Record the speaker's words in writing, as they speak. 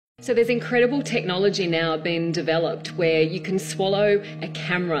So there's incredible technology now being developed where you can swallow a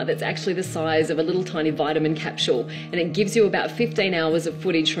camera that's actually the size of a little tiny vitamin capsule, and it gives you about 15 hours of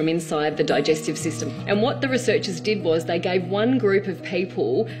footage from inside the digestive system. And what the researchers did was they gave one group of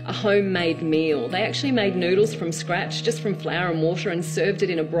people a homemade meal. They actually made noodles from scratch, just from flour and water, and served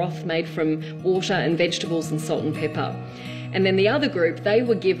it in a broth made from water and vegetables and salt and pepper. And then the other group, they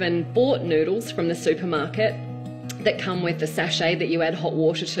were given bought noodles from the supermarket that come with a sachet that you add hot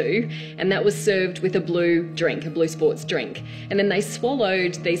water to, and that was served with a blue drink, a blue sports drink. And then they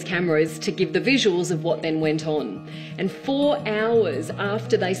swallowed these cameras to give the visuals of what then went on. And 4 hours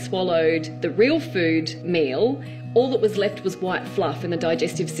after they swallowed the real food meal, all that was left was white fluff in the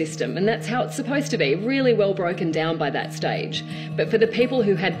digestive system, and that's how it's supposed to be, really well broken down by that stage. But for the people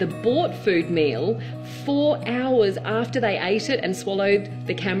who had the bought food meal, 4 hours after they ate it and swallowed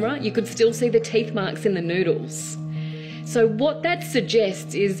the camera, you could still see the teeth marks in the noodles. So what that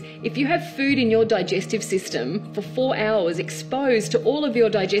suggests is if you have food in your digestive system for 4 hours exposed to all of your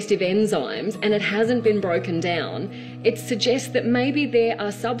digestive enzymes and it hasn't been broken down, it suggests that maybe there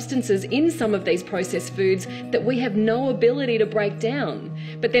are substances in some of these processed foods that we have no ability to break down.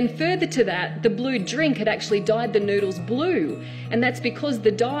 But then further to that, the blue drink had actually dyed the noodles blue, and that's because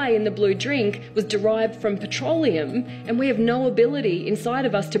the dye in the blue drink was derived from petroleum, and we have no ability inside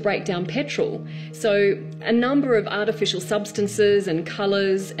of us to break down petrol. So a number of artificial substances and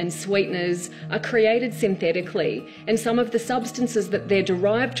colours and sweeteners are created synthetically, and some of the substances that they're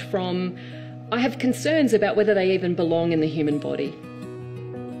derived from, I have concerns about whether they even belong in the human body.